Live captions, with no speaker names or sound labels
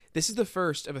This is the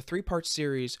first of a three-part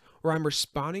series where I'm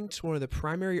responding to one of the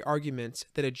primary arguments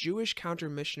that a Jewish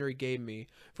counter-missionary gave me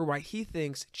for why he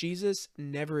thinks Jesus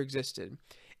never existed,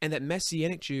 and that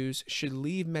Messianic Jews should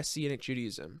leave Messianic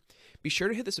Judaism. Be sure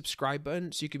to hit the subscribe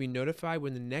button so you can be notified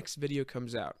when the next video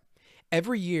comes out.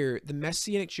 Every year, the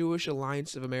Messianic Jewish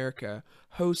Alliance of America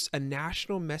hosts a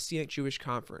national Messianic Jewish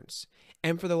conference,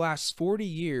 and for the last 40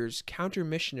 years,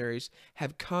 counter-missionaries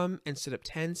have come and set up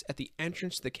tents at the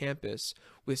entrance to the campus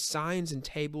with signs and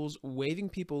tables waving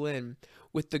people in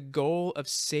with the goal of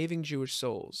saving Jewish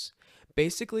souls.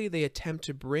 Basically, they attempt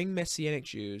to bring Messianic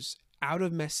Jews out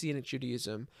of Messianic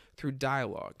Judaism through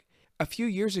dialogue. A few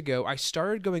years ago, I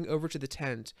started going over to the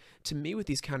tent to meet with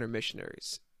these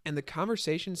counter-missionaries, and the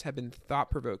conversations have been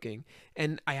thought-provoking,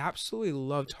 and I absolutely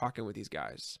love talking with these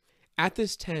guys. At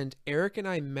this tent, Eric and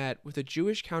I met with a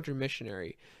Jewish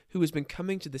counter-missionary who has been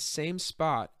coming to the same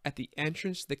spot at the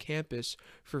entrance to the campus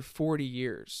for 40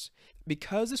 years.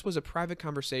 Because this was a private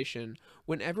conversation,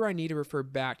 whenever I need to refer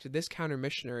back to this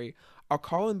counter-missionary, I'll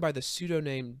call him by the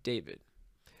pseudonym David.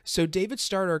 So David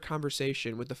started our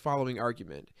conversation with the following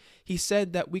argument. He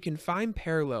said that we can find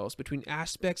parallels between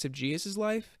aspects of Jesus'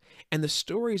 life and the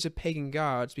stories of pagan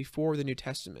gods before the New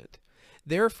Testament.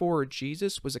 Therefore,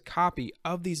 Jesus was a copy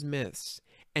of these myths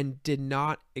and did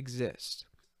not exist.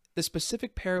 The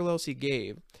specific parallels he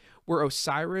gave were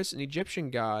Osiris, an Egyptian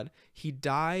god, he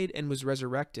died and was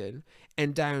resurrected,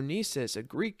 and Dionysus, a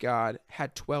Greek god,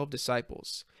 had 12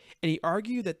 disciples. And he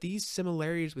argued that these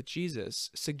similarities with Jesus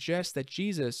suggest that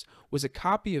Jesus was a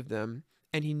copy of them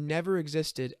and he never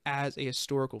existed as a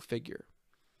historical figure.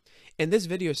 In this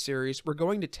video series, we're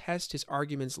going to test his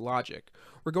argument's logic.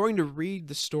 We're going to read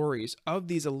the stories of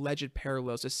these alleged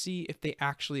parallels to see if they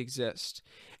actually exist.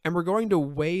 And we're going to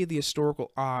weigh the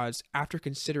historical odds after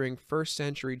considering first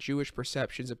century Jewish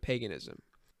perceptions of paganism.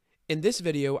 In this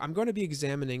video, I'm going to be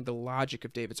examining the logic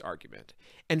of David's argument.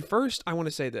 And first, I want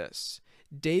to say this.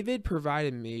 David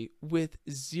provided me with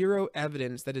zero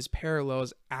evidence that his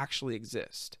parallels actually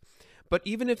exist. But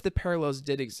even if the parallels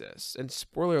did exist, and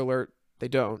spoiler alert, they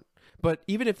don't, but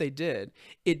even if they did,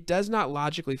 it does not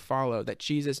logically follow that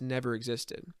Jesus never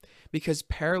existed, because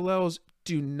parallels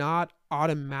do not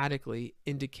automatically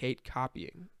indicate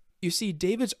copying. You see,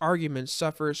 David's argument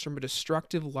suffers from a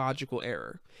destructive logical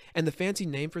error, and the fancy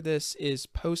name for this is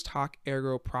post hoc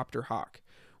ergo propter hoc,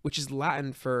 which is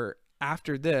Latin for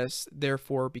after this,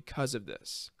 therefore because of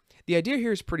this. The idea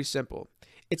here is pretty simple.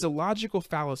 It's a logical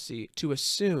fallacy to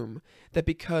assume that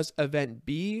because event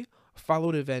B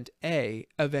followed event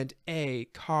A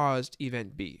caused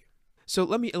event B. So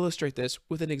let me illustrate this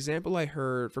with an example I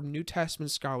heard from New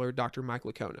Testament scholar Dr. Mike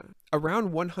Licona.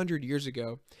 Around 100 years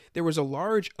ago, there was a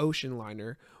large ocean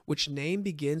liner which name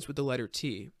begins with the letter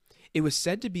T. It was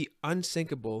said to be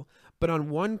unsinkable, but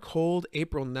on one cold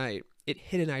April night, it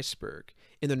hit an iceberg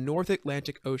in the North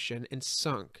Atlantic Ocean and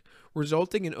sunk,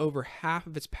 resulting in over half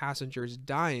of its passengers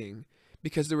dying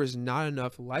because there was not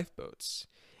enough lifeboats.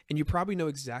 And you probably know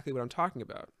exactly what I'm talking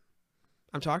about.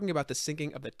 I'm talking about the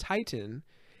sinking of the Titan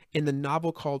in the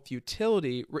novel called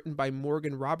Futility, written by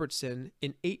Morgan Robertson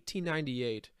in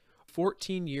 1898,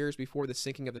 14 years before the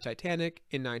sinking of the Titanic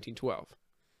in 1912.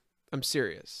 I'm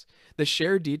serious. The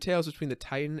shared details between the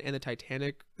Titan and the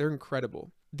Titanic, they're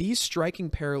incredible. These striking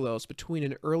parallels between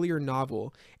an earlier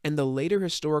novel and the later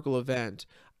historical event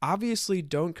obviously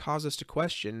don't cause us to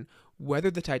question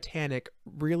whether the Titanic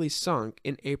really sunk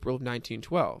in April of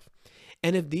 1912.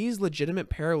 And if these legitimate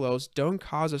parallels don't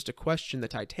cause us to question the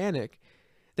Titanic,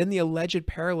 then the alleged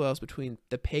parallels between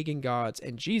the pagan gods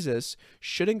and Jesus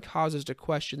shouldn't cause us to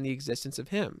question the existence of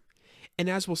him. And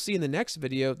as we'll see in the next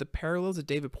video, the parallels that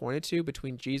David pointed to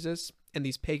between Jesus and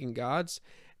these pagan gods,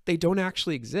 they don't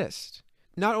actually exist.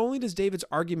 Not only does David's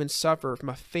argument suffer from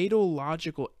a fatal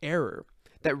logical error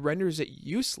that renders it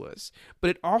useless, but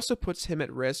it also puts him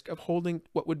at risk of holding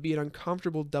what would be an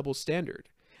uncomfortable double standard.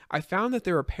 I found that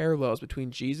there are parallels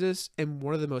between Jesus and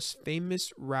one of the most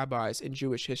famous rabbis in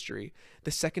Jewish history,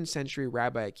 the 2nd century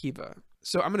Rabbi Akiva.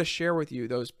 So I'm going to share with you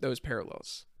those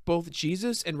parallels. Both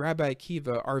Jesus and Rabbi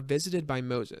Akiva are visited by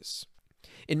Moses.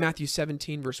 In Matthew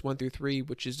 17, verse 1 through 3,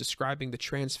 which is describing the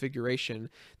transfiguration,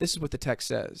 this is what the text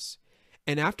says.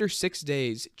 And after 6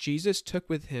 days, Jesus took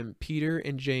with him Peter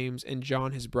and James and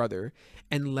John his brother,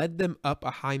 and led them up a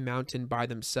high mountain by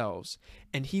themselves.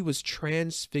 And he was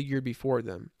transfigured before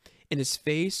them, and his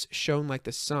face shone like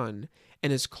the sun,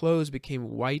 and his clothes became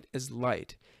white as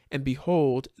light. And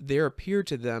behold, there appeared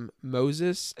to them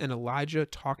Moses and Elijah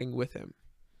talking with him.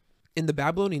 In the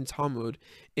Babylonian Talmud,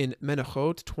 in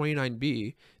Menachot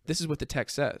 29b, this is what the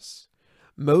text says.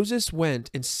 Moses went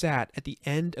and sat at the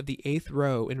end of the 8th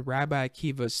row in Rabbi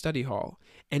Akiva's study hall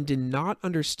and did not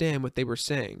understand what they were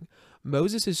saying.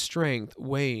 Moses' strength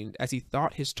waned as he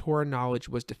thought his Torah knowledge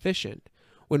was deficient.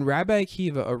 When Rabbi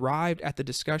Akiva arrived at the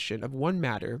discussion of one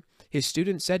matter, his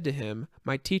student said to him,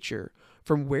 "My teacher,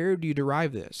 from where do you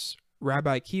derive this?"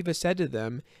 Rabbi Akiva said to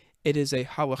them, "It is a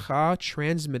halakha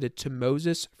transmitted to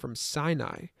Moses from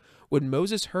Sinai." When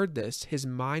Moses heard this, his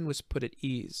mind was put at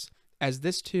ease, as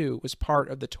this too was part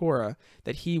of the Torah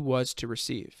that he was to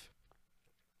receive.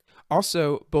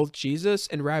 Also, both Jesus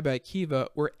and Rabbi Akiva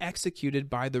were executed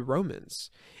by the Romans.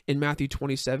 In Matthew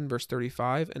 27, verse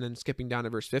 35, and then skipping down to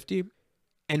verse 50,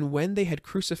 "And when they had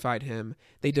crucified him,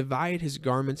 they divided his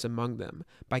garments among them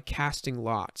by casting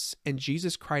lots. And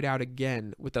Jesus cried out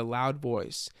again with a loud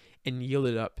voice and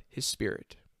yielded up his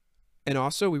spirit." And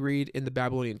also we read in the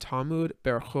Babylonian Talmud,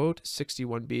 Berachot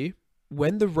 61b,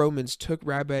 "When the Romans took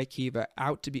Rabbi Akiva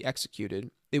out to be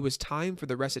executed, it was time for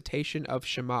the recitation of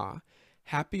Shema.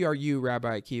 Happy are you,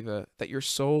 Rabbi Akiva, that your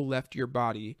soul left your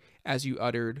body as you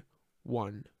uttered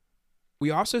one." We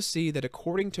also see that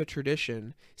according to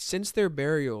tradition, since their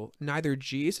burial, neither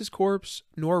Jesus' corpse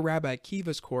nor Rabbi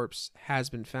Akiva's corpse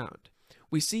has been found.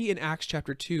 We see in Acts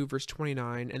chapter 2, verse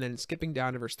 29, and then skipping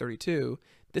down to verse 32,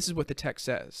 this is what the text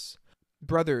says.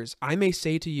 "Brothers, I may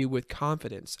say to you with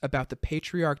confidence about the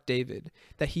patriarch David,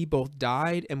 that he both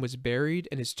died and was buried,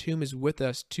 and his tomb is with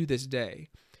us to this day.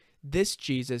 This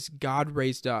Jesus God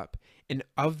raised up, and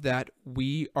of that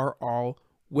we are all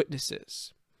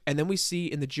witnesses." And then we see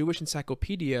in the Jewish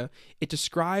Encyclopedia, it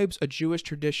describes a Jewish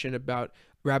tradition about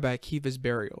Rabbi Akiva's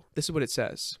burial. This is what it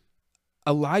says.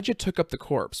 "Elijah took up the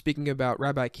corpse," speaking about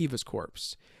Rabbi Akiva's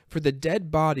corpse, "for the dead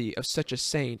body of such a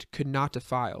saint could not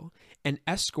defile, and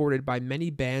escorted by many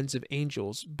bands of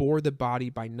angels bore the body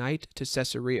by night to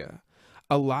Caesarea.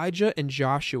 Elijah and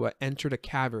Joshua entered a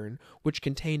cavern which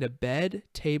contained a bed,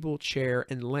 table, chair,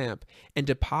 and lamp, and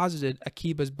deposited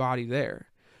Akiva's body there.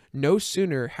 No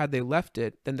sooner had they left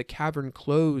it than the cavern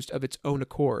closed of its own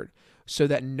accord, so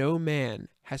that no man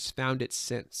has found it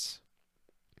since."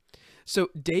 So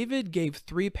David gave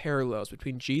 3 parallels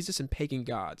between Jesus and pagan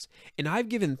gods, and I've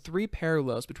given 3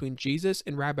 parallels between Jesus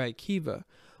and Rabbi Akiva,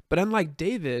 but unlike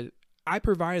David, I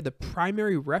provided the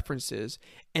primary references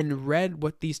and read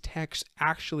what these texts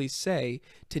actually say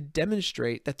to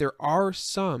demonstrate that there are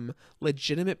some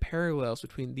legitimate parallels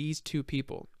between these 2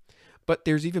 people. But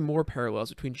there's even more parallels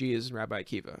between Jesus and Rabbi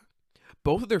Akiva.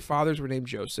 Both of their fathers were named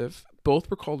Joseph, both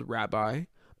were called Rabbi,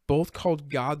 both called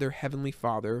God their heavenly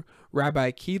Father.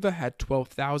 Rabbi Akiva had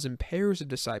 12,000 pairs of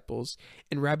disciples,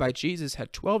 and Rabbi Jesus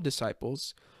had 12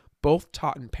 disciples. Both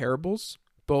taught in parables,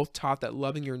 both taught that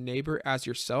loving your neighbor as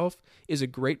yourself is a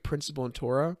great principle in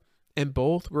Torah, and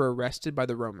both were arrested by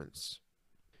the Romans.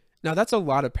 Now that's a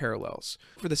lot of parallels.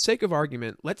 For the sake of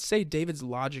argument, let's say David's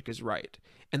logic is right,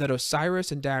 and that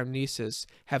Osiris and Dionysus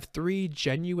have 3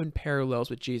 genuine parallels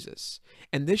with Jesus,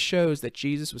 and this shows that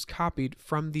Jesus was copied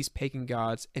from these pagan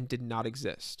gods and did not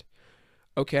exist.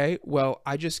 Okay, well,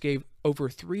 I just gave over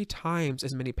 3 times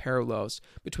as many parallels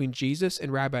between Jesus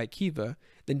and Rabbi Akiva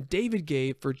than David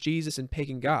gave for Jesus and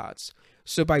pagan gods.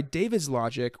 So by David's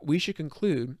logic, we should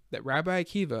conclude that Rabbi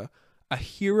Akiva, a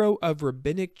hero of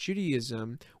rabbinic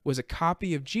Judaism, was a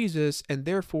copy of Jesus and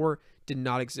therefore did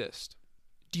not exist.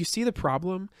 Do you see the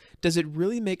problem? Does it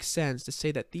really make sense to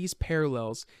say that these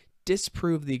parallels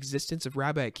disprove the existence of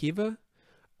Rabbi Akiva?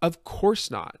 Of course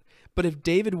not. But if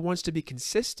David wants to be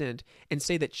consistent and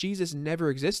say that Jesus never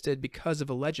existed because of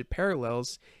alleged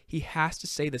parallels, he has to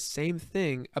say the same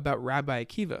thing about Rabbi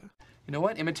Akiva. You know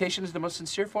what? Imitation is the most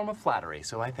sincere form of flattery,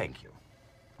 so I thank you.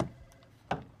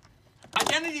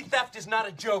 Identity theft is not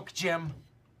a joke, Jim.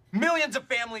 Millions of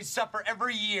families suffer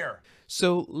every year.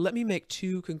 So let me make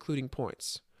 2 concluding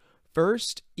points.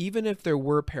 First, even if there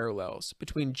were parallels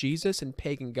between Jesus and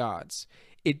pagan gods,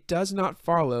 it does not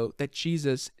follow that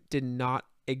Jesus did not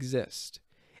exist.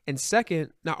 And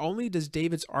second, not only does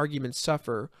David's argument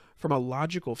suffer from a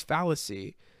logical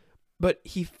fallacy, but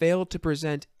he failed to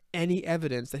present any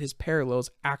evidence that his parallels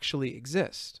actually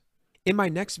exist. In my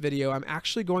next video, I'm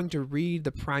actually going to read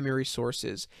the primary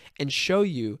sources and show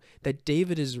you that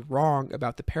David is wrong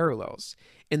about the parallels.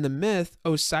 In the myth,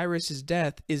 Osiris'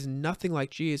 death is nothing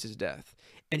like Jesus' death,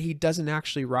 and he doesn't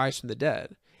actually rise from the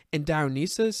dead. In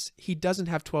Dionysus, he doesn't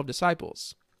have 12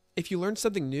 disciples. If you learned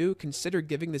something new, consider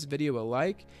giving this video a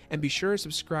like, and be sure to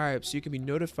subscribe so you can be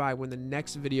notified when the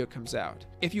next video comes out.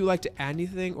 If you would like to add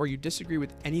anything or you disagree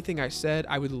with anything I said,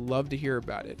 I would love to hear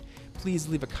about it. Please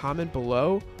leave a comment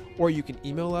below, or you can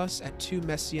email us at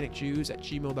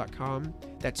 2messianicjews@gmail.com.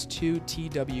 That's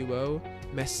 2TWO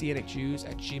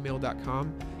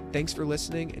messianicjews@gmail.com. Thanks for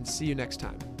listening, and see you next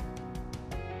time.